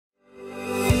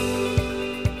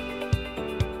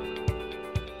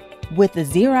With the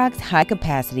Xerox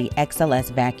high-capacity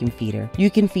XLS vacuum feeder, you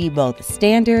can feed both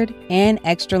standard and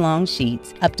extra-long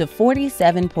sheets up to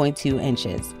 47.2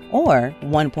 inches or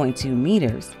 1.2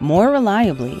 meters more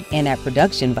reliably and at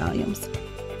production volumes.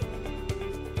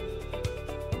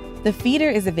 The feeder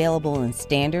is available in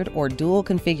standard or dual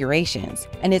configurations,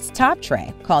 and its top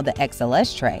tray, called the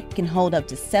XLS tray, can hold up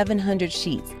to 700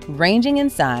 sheets, ranging in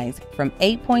size from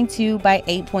 8.2 by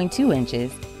 8.2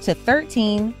 inches to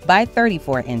 13 by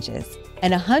 34 inches,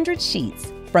 and 100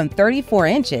 sheets from 34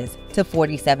 inches to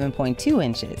 47.2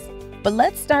 inches. But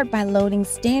let's start by loading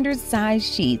standard size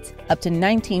sheets up to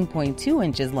 19.2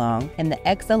 inches long in the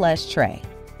XLS tray.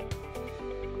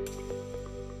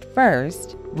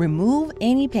 First, remove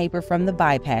any paper from the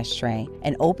bypass tray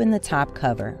and open the top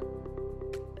cover.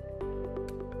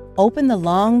 Open the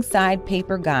long side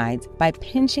paper guides by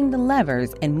pinching the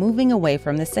levers and moving away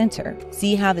from the center.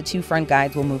 See how the two front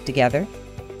guides will move together?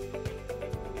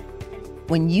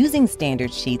 When using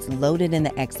standard sheets loaded in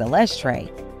the XLS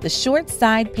tray, the short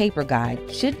side paper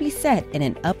guide should be set in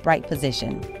an upright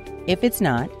position. If it's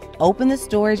not, open the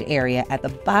storage area at the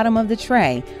bottom of the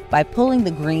tray by pulling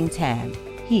the green tab,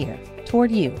 here,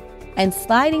 toward you, and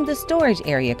sliding the storage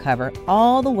area cover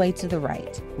all the way to the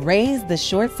right. Raise the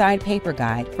short side paper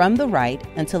guide from the right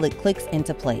until it clicks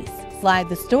into place. Slide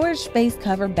the storage space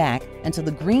cover back until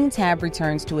the green tab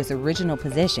returns to its original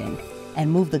position,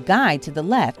 and move the guide to the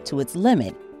left to its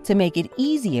limit to make it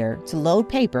easier to load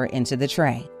paper into the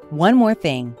tray. One more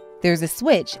thing, there's a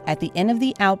switch at the end of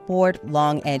the outboard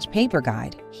long edge paper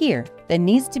guide, here, that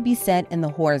needs to be set in the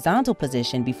horizontal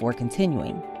position before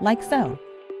continuing, like so.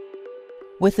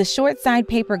 With the short side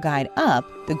paper guide up,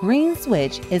 the green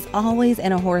switch is always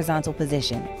in a horizontal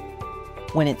position.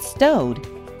 When it's stowed,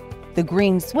 the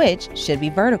green switch should be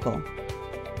vertical.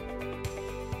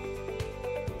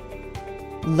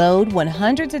 Load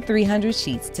 100 to 300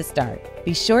 sheets to start.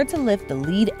 Be sure to lift the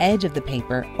lead edge of the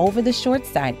paper over the short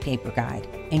side paper guide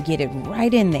and get it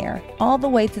right in there, all the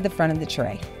way to the front of the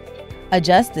tray.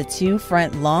 Adjust the two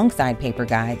front long side paper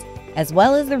guides as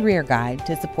well as the rear guide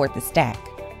to support the stack.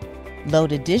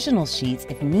 Load additional sheets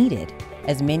if needed,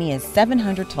 as many as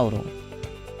 700 total.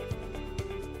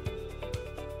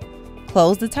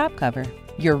 Close the top cover.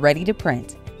 You're ready to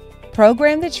print.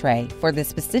 Program the tray for the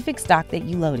specific stock that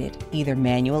you loaded, either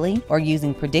manually or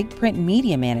using Predict Print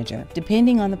Media Manager,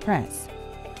 depending on the press.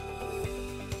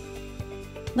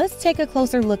 Let's take a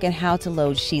closer look at how to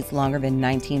load sheets longer than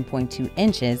 19.2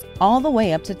 inches all the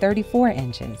way up to 34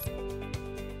 inches.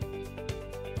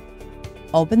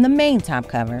 Open the main top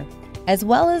cover, as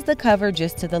well as the cover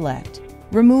just to the left.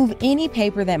 Remove any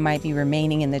paper that might be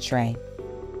remaining in the tray.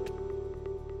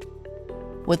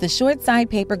 With the short side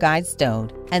paper guide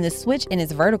stowed and the switch in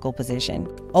its vertical position,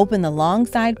 open the long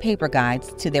side paper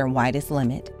guides to their widest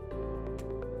limit.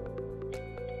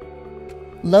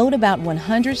 Load about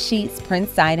 100 sheets print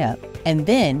side up, and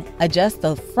then adjust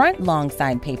the front long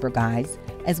side paper guides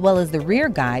as well as the rear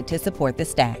guide to support the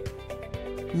stack.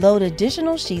 Load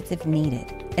additional sheets if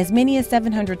needed, as many as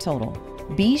 700 total.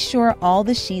 Be sure all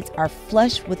the sheets are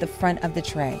flush with the front of the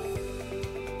tray.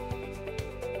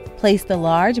 Place the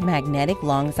large magnetic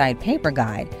long side paper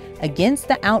guide against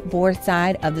the outboard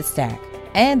side of the stack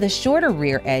and the shorter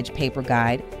rear edge paper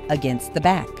guide against the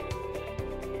back.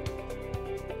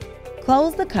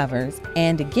 Close the covers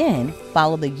and again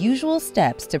follow the usual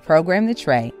steps to program the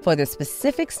tray for the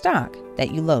specific stock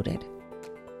that you loaded.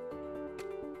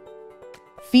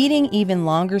 Feeding even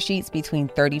longer sheets between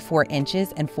 34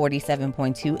 inches and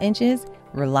 47.2 inches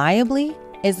reliably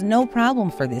is no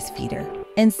problem for this feeder.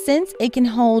 And since it can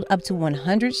hold up to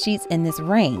 100 sheets in this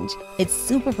range, it's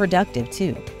super productive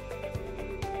too.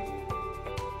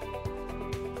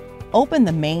 Open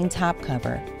the main top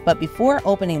cover, but before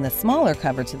opening the smaller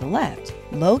cover to the left,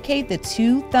 locate the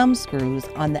two thumb screws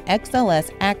on the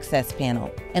XLS access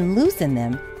panel and loosen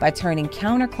them by turning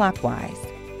counterclockwise.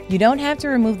 You don't have to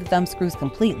remove the thumb screws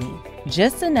completely,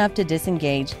 just enough to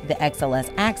disengage the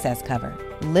XLS access cover.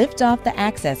 Lift off the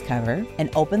access cover and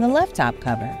open the left top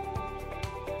cover.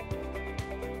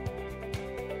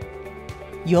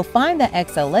 You'll find the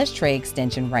XLS tray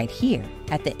extension right here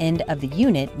at the end of the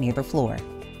unit near the floor.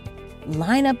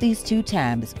 Line up these two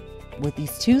tabs with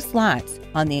these two slots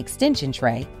on the extension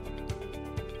tray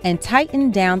and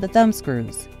tighten down the thumb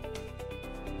screws.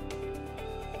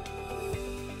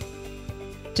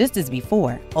 Just as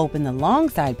before, open the long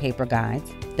side paper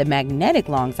guides, the magnetic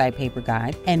long side paper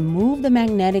guide, and move the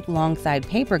magnetic long side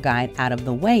paper guide out of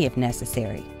the way if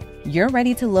necessary. You're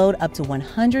ready to load up to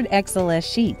 100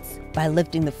 XLS sheets by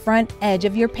lifting the front edge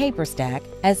of your paper stack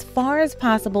as far as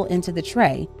possible into the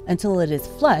tray until it is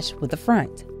flush with the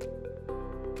front.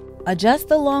 Adjust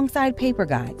the long side paper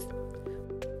guides.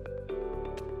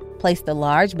 Place the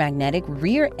large magnetic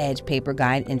rear edge paper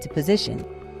guide into position.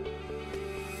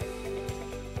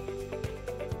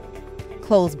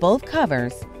 Close both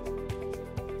covers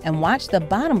and watch the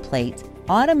bottom plate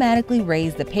automatically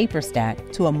raise the paper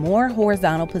stack to a more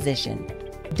horizontal position.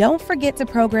 Don't forget to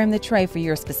program the tray for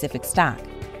your specific stock,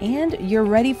 and you're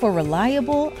ready for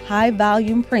reliable,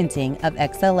 high-volume printing of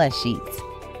XLS sheets.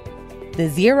 The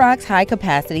Xerox High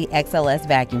Capacity XLS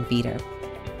Vacuum Feeder.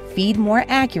 Feed more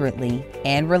accurately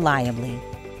and reliably.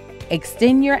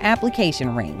 Extend your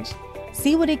application range.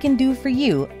 See what it can do for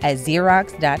you at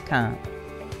Xerox.com.